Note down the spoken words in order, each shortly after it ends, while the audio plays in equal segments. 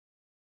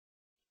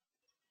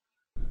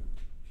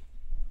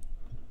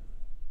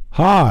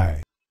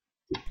Hi,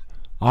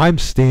 I'm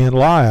Stan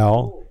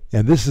Lyle,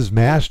 and this is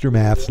Master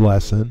Math's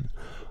lesson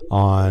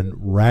on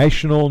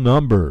rational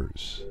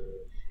numbers.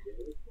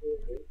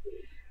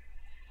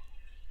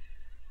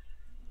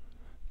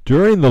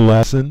 During the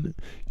lesson,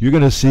 you're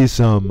going to see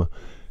some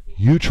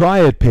You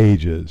Try It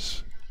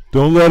pages.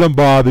 Don't let them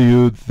bother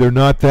you. They're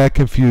not that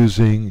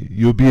confusing.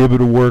 You'll be able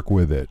to work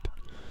with it.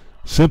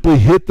 Simply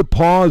hit the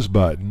pause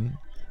button,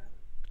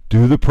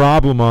 do the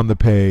problem on the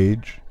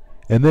page,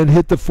 and then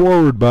hit the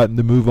forward button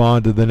to move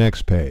on to the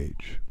next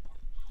page.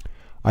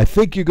 I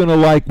think you're going to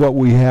like what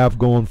we have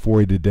going for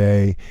you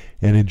today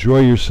and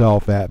enjoy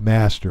yourself at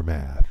Master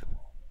Math.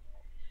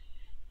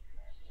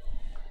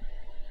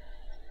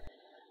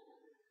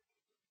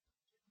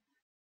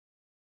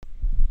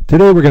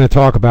 Today we're going to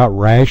talk about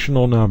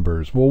rational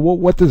numbers. Well,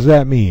 what does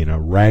that mean, a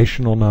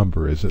rational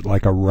number? Is it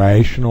like a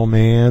rational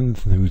man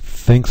who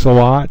thinks a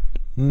lot?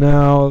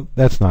 No,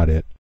 that's not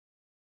it.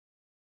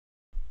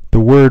 The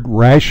word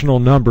rational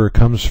number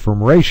comes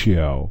from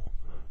ratio.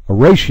 A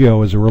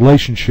ratio is a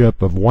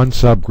relationship of one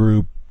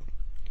subgroup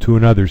to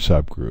another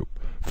subgroup.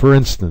 For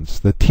instance,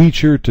 the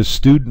teacher to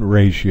student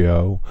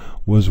ratio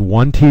was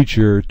 1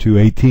 teacher to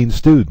 18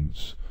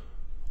 students.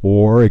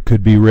 Or it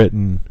could be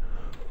written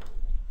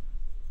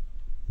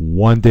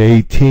 1 to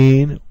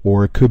 18,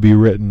 or it could be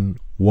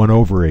written 1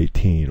 over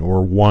 18,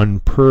 or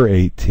 1 per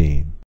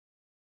 18.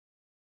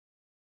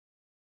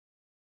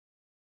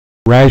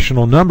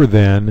 Rational number,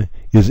 then,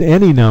 is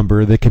any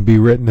number that can be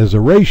written as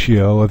a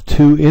ratio of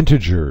 2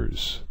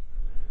 integers.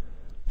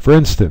 For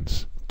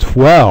instance,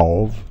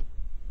 12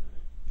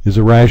 is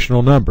a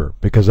rational number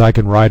because I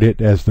can write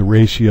it as the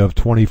ratio of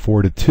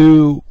 24 to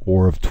 2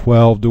 or of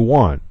 12 to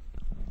 1.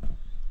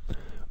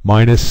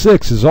 Minus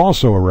 6 is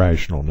also a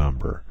rational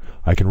number.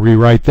 I can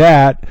rewrite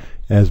that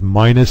as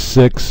minus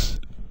 6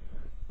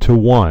 to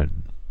 1.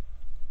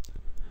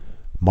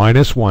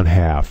 Minus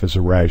 1/2 is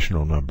a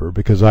rational number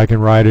because I can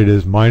write it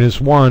as minus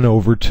 1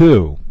 over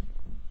 2.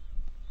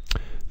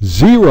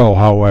 0,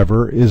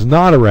 however, is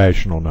not a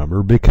rational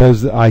number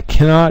because I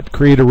cannot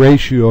create a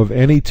ratio of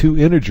any 2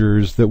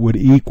 integers that would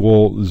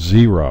equal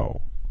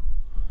 0.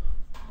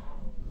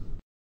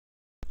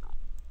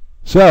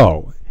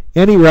 So,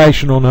 any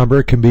rational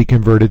number can be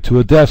converted to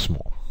a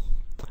decimal.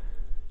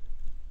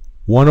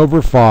 1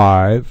 over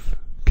 5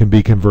 can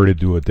be converted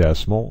to a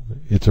decimal.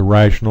 It's a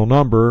rational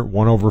number.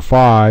 1 over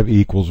 5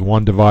 equals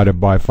 1 divided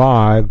by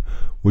 5,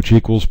 which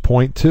equals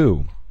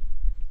 0.2.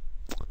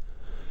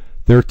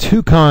 There are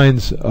 2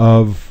 kinds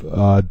of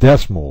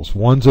decimals.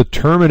 One's a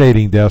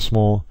terminating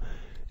decimal,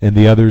 and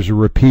the other's a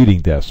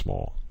repeating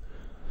decimal.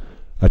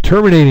 A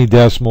terminating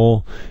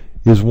decimal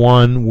is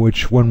one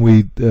which, when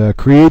we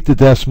create the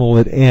decimal,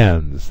 it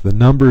ends. The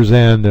numbers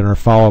end and are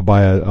followed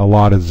by a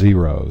lot of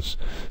zeros.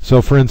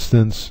 So, for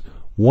instance,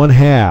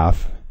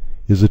 1/2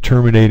 is a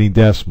terminating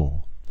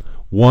decimal.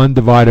 1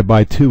 divided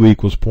by 2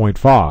 equals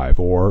 0.5,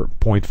 or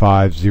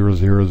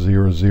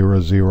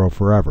 0.5000000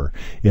 forever.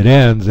 It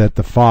ends at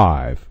the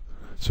 5.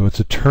 So it's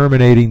a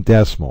terminating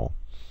decimal.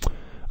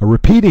 A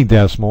repeating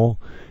decimal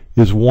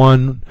is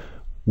one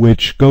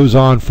which goes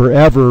on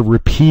forever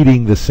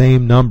repeating the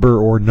same number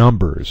or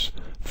numbers.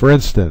 For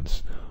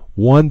instance,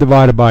 1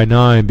 divided by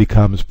 9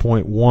 becomes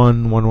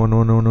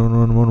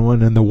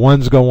 0.1111111, and the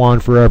 1's go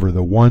on forever.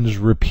 The 1's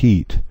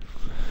repeat.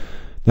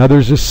 Now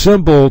there's a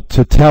symbol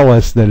to tell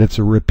us that it's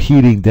a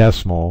repeating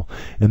decimal,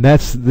 and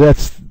that's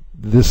this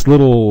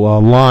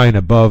little line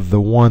above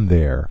the 1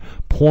 there.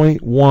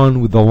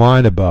 0.1 with the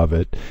line above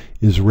it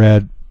is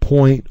read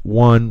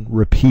 0.1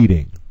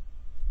 repeating.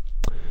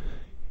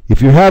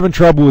 If you're having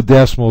trouble with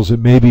decimals, it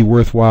may be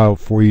worthwhile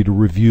for you to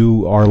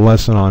review our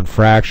lesson on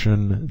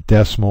fraction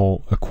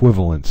decimal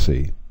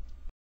equivalency.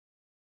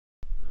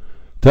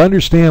 To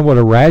understand what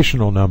a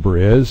rational number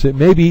is, it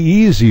may be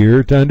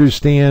easier to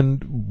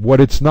understand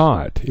what it's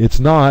not. It's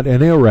not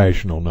an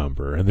irrational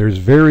number, and there's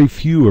very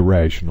few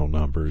irrational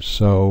numbers,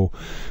 so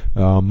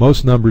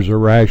most numbers are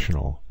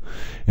rational.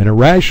 An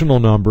irrational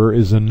number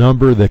is a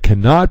number that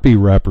cannot be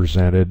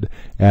represented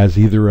as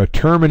either a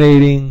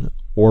terminating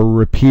or a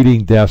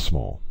repeating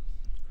decimal.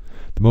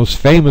 The most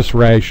famous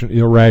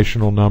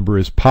irrational number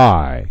is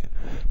pi.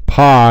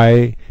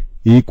 Pi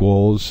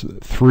equals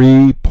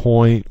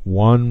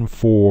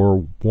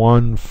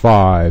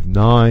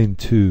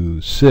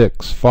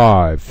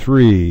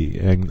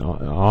 3.141592653, and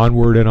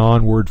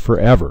onward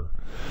forever.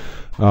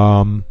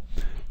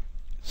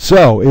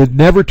 So it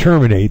never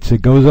terminates.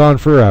 It goes on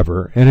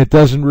forever, and it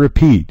doesn't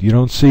repeat. You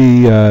don't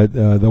see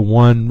the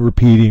 1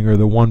 repeating or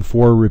the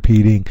 1/4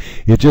 repeating.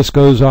 It just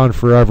goes on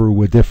forever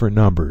with different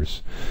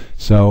numbers.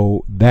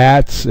 So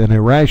that's an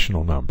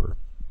irrational number.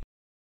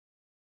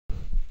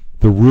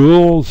 The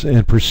rules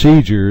and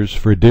procedures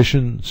for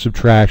addition,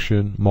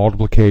 subtraction,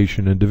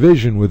 multiplication, and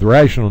division with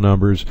rational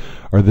numbers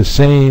are the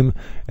same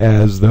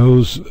as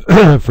those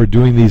for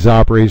doing these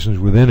operations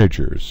with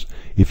integers.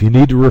 If you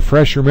need to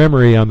refresh your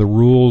memory on the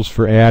rules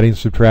for adding,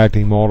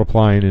 subtracting,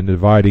 multiplying, and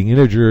dividing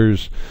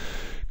integers,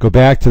 go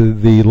back to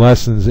the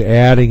lessons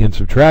adding and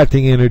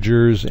subtracting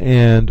integers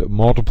and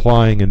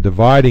multiplying and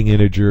dividing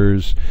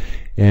integers,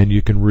 and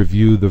you can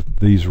review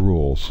these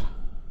rules.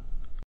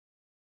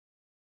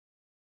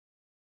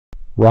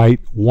 Write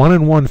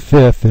 1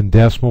 1/5 in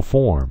decimal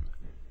form.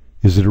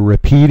 Is it a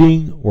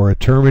repeating or a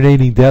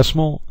terminating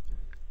decimal?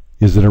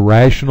 Is it a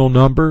rational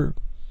number?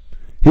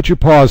 Hit your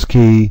pause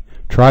key,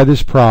 try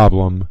this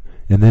problem,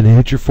 and then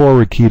hit your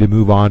forward key to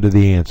move on to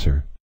the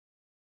answer.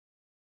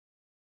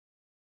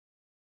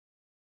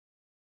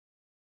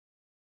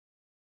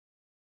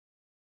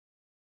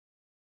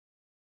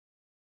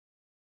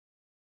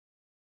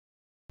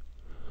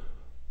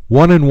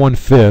 One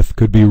 1/5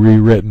 could be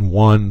rewritten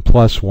 1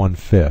 plus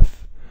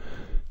 1/5.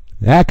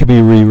 That could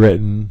be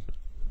rewritten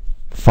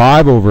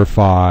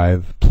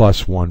 5/5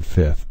 plus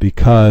 1/5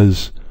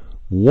 because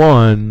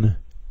 1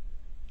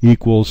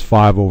 equals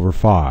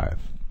 5/5.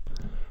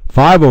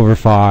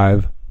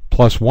 5/5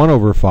 plus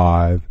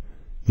 1/5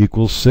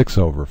 equals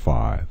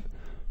 6/5.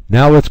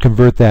 Now let's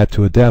convert that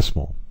to a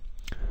decimal.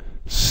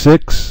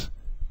 6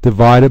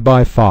 divided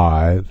by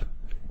 5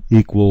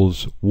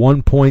 equals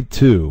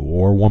 1.2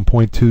 or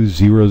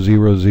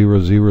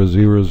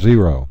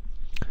 1.2000000.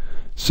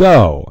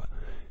 So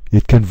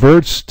it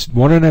converts,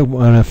 1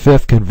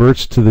 1/5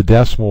 converts to the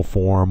decimal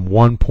form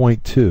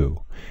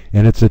 1.2.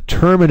 And it's a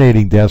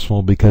terminating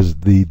decimal because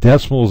the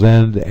decimals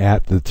end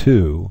at the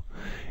 2.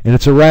 And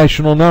it's a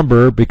rational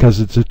number because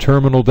it's a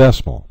terminal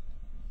decimal.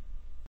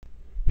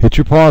 Hit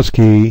your pause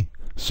key,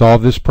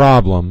 solve this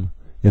problem,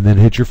 and then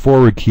hit your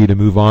forward key to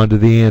move on to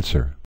the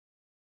answer.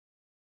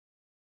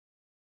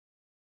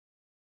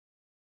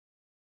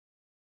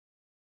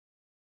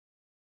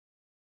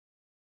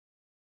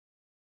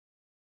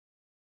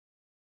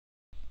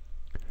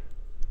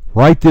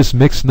 Write this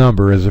mixed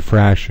number as a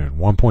fraction,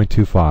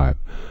 1.25.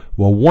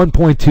 Well,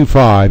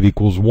 1.25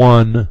 equals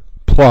 1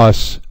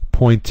 plus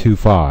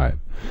 0.25.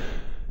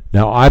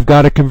 Now I've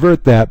got to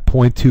convert that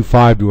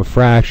 0.25 to a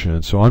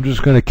fraction, so I'm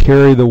just going to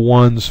carry the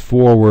ones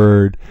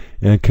forward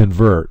and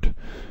convert.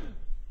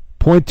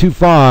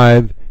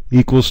 0.25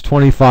 equals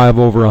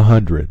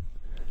 25/100.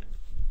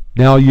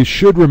 Now you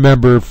should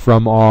remember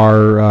from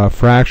our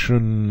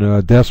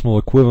fraction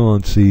decimal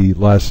equivalency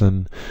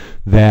lesson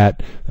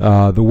that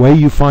the way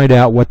you find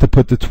out what to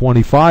put the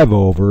 25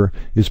 over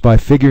is by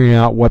figuring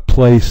out what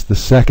place the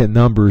second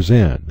number's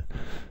in.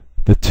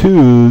 The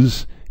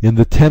 2's in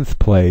the 10th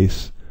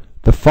place,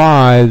 the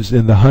 5's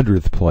in the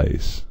 100th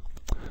place.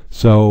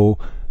 So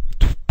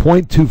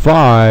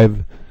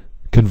 0.25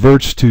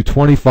 converts to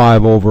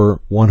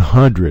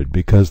 25/100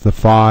 because the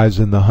 5's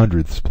in the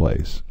 100th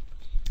place.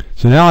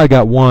 So now I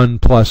got 1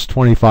 plus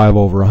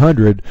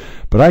 25/100,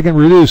 but I can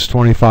reduce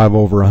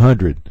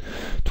 25/100.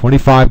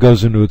 25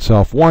 goes into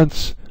itself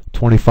once,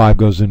 25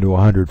 goes into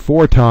 100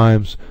 4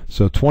 times,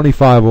 so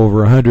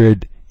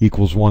 25/100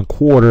 equals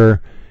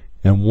 1/4,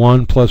 and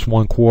 1 plus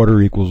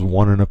 1/4 equals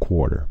 1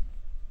 1/4.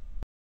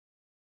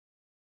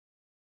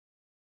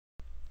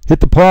 Hit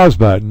the pause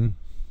button,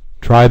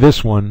 try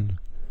this one,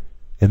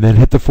 and then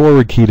hit the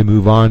forward key to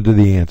move on to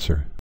the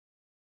answer.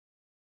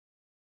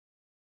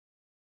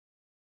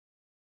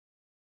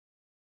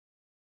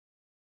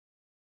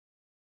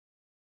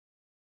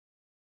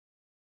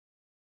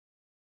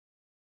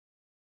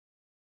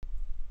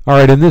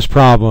 Alright, in this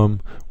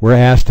problem, we're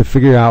asked to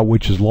figure out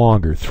which is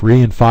longer,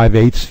 3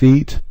 5/8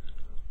 feet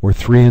or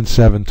 3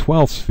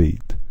 7/12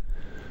 feet.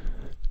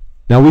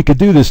 Now we could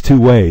do this two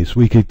ways.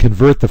 We could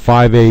convert the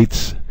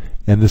 5/8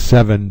 and the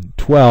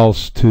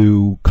 7/12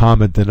 to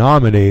common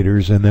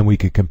denominators, and then we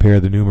could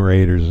compare the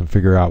numerators and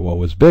figure out what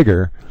was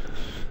bigger.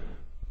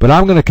 But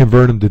I'm going to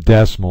convert them to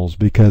decimals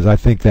because I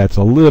think that's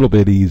a little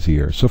bit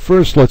easier. So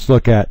first let's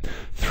look at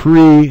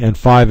 3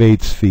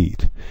 5/8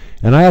 feet.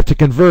 And I have to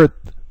convert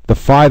the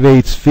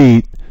 5/8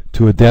 feet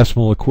to a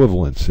decimal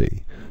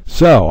equivalency.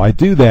 So I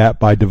do that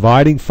by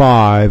dividing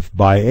 5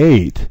 by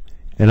 8,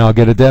 and I'll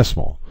get a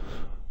decimal.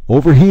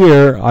 Over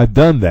here I've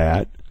done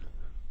that.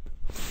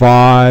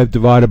 5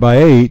 divided by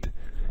 8,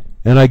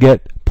 and I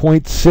get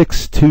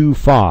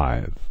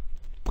 0.625.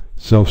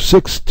 So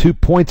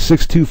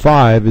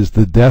 0.625 is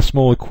the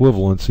decimal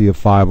equivalency of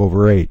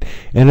 5/8.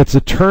 And it's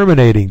a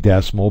terminating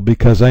decimal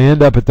because I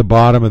end up at the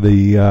bottom of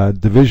the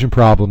division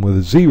problem with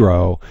a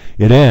 0.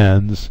 It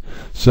ends.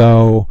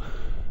 So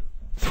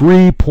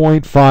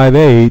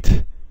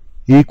 3.58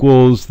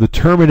 equals the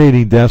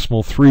terminating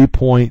decimal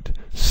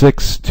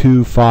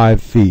 3.625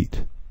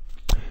 feet.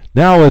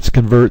 Now let's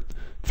convert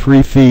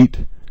 3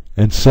 feet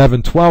and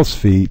 7/12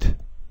 feet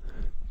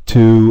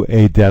to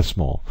a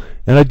decimal.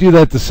 And I do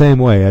that the same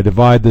way. I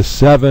divide the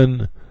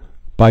 7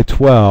 by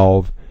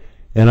 12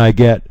 and I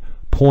get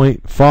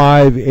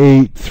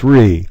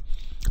 0.583.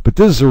 But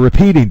this is a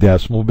repeating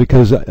decimal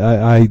because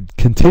I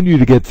continue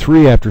to get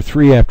 3 after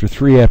 3 after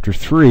 3 after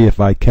 3 if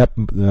I kept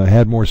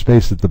had more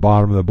space at the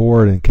bottom of the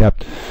board and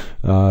kept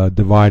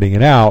dividing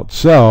it out.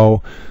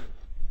 So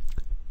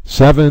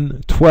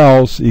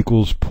 7/12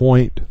 equals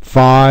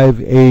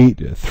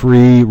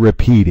 0.583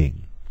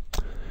 repeating.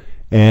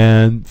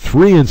 And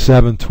 3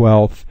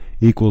 7/12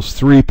 equals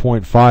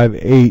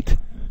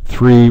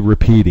 3.583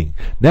 repeating.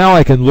 Now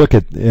I can look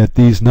at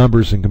these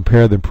numbers and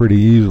compare them pretty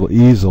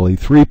easily.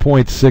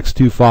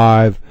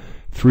 3.625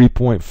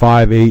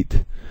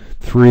 3.583,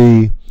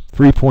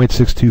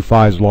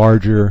 3.625 is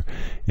larger,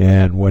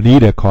 and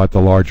Juanita caught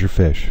the larger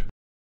fish.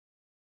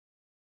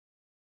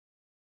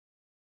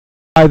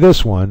 Try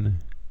this one.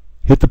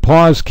 Hit the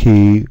pause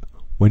key.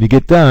 When you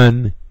get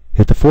done,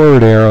 hit the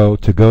forward arrow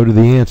to go to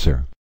the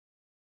answer.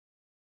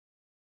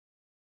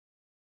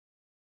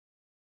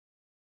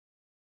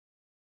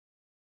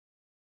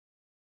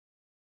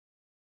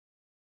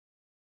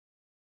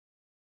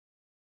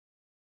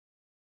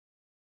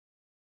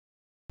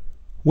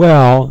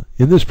 Well,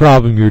 in this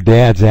problem, your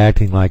dad's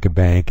acting like a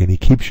bank, and he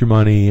keeps your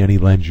money and he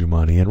lends you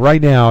money. And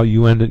right now,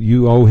 you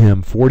owe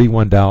him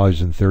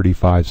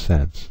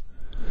 $41.35.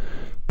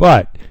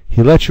 But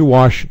he lets you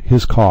wash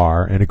his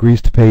car and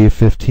agrees to pay you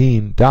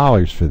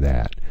 $15 for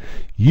that.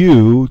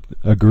 You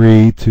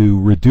agree to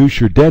reduce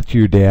your debt to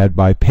your dad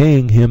by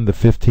paying him the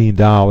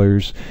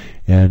 $15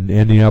 and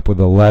ending up with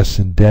a less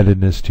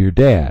indebtedness to your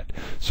dad.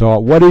 So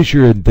what is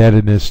your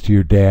indebtedness to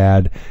your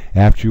dad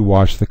after you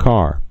wash the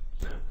car?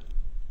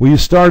 Well, you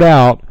start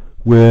out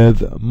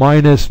with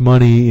minus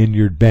money in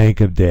your bank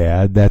of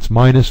dad. That's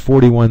minus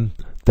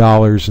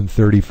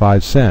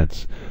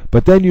 $41.35.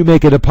 But then you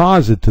make a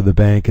deposit to the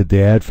bank of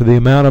dad for the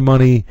amount of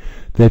money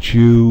that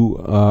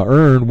you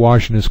earned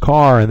washing his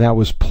car, and that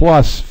was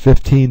plus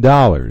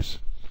 $15.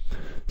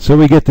 So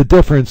we get the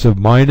difference of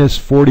minus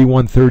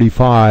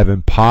 $41.35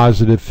 and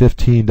positive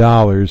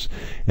 $15,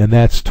 and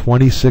that's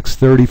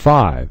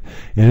 $26.35.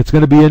 And it's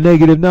going to be a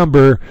negative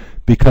number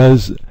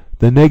because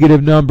the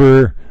negative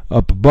number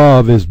up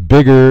above is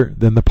bigger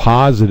than the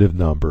positive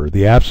number.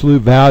 The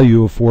absolute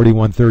value of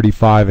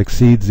 41.35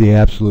 exceeds the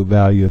absolute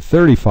value of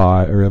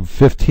 35 or of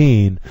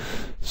 15,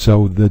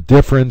 so the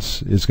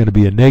difference is going to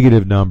be a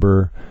negative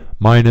number,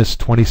 minus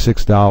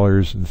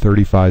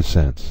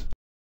 $26.35.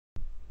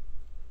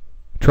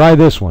 Try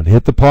this one.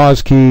 Hit the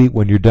pause key.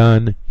 When you're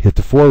done, hit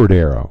the forward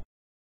arrow.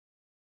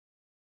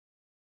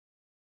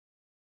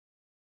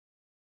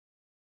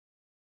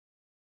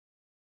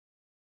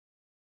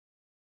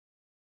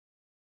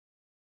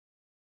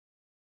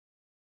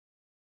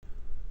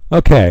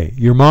 Okay,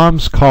 your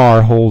mom's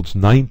car holds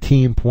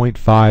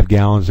 19.5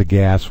 gallons of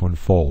gas when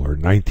full, or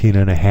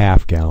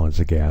 19.5 gallons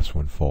of gas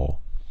when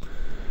full.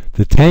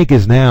 The tank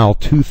is now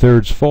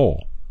 2/3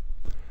 full.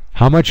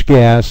 How much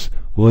gas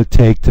will it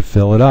take to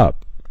fill it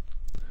up?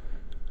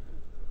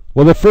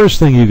 Well, the first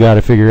thing you got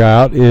to figure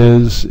out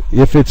is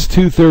if it's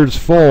 2/3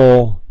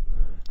 full,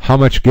 how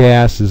much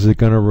gas is it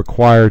going to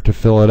require to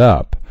fill it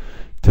up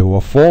to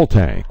a full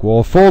tank? Well,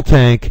 a full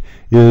tank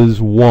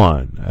is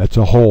 1. That's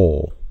a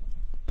whole.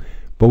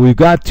 But we've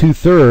got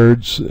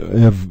 2/3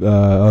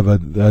 of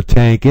a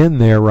tank in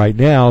there right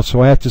now,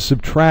 so I have to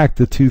subtract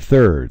the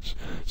 2/3.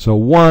 So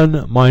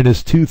 1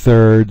 minus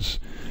 2/3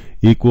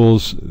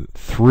 equals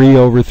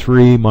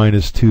 3/3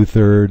 minus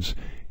 2/3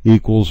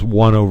 equals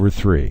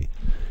 1/3.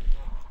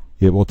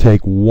 It will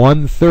take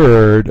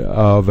 1/3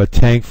 of a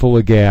tank full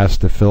of gas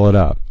to fill it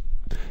up.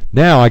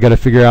 Now I got to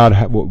figure out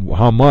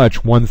how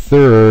much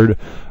 1/3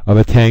 of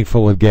a tank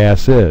full of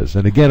gas is.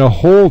 And again, a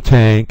whole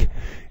tank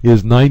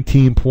is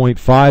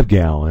 19.5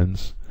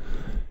 gallons,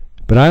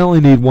 but I only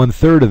need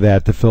 1/3 of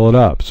that to fill it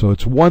up. So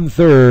it's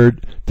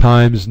 1/3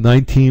 times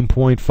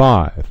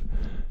 19.5.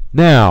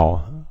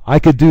 Now, I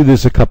could do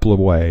this a couple of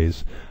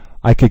ways.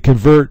 I could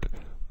convert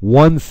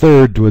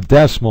 1/3 to a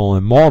decimal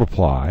and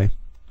multiply,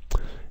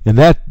 and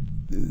that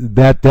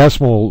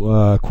decimal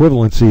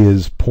equivalency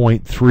is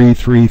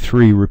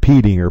 0.333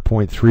 repeating, or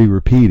 0.3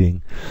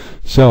 repeating.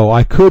 So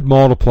I could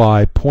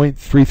multiply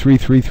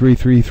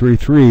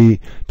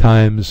 0.333333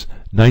 times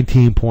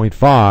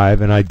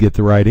 19.5 and I'd get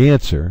the right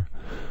answer.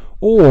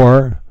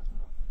 Or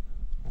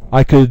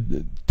I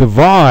could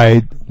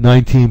divide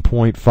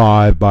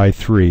 19.5 by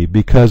 3,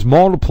 because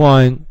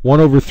multiplying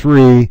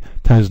 1/3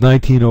 times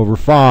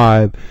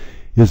 19/5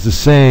 is the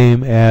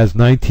same as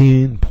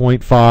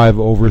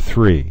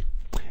 19.5/3.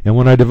 And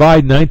when I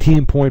divide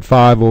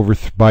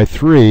 19.5 by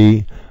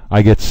 3,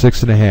 I get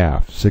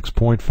 6.5,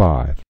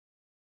 6.5.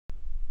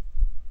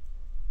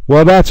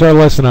 Well, that's our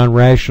lesson on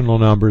rational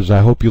numbers.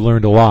 I hope you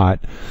learned a lot.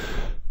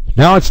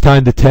 Now it's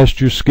time to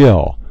test your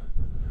skill.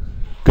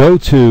 Go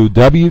to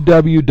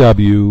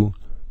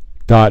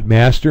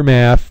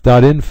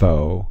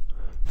www.mastermath.info,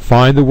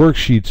 find the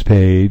worksheets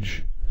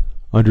page,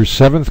 under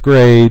 7th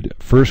grade,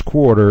 1st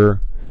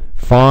quarter,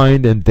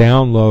 find and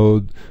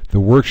download the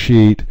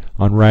worksheet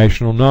on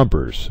rational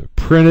numbers.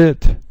 Print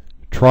it,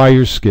 try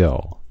your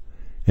skill,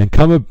 and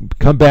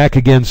come back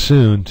again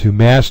soon to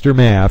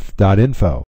mastermath.info.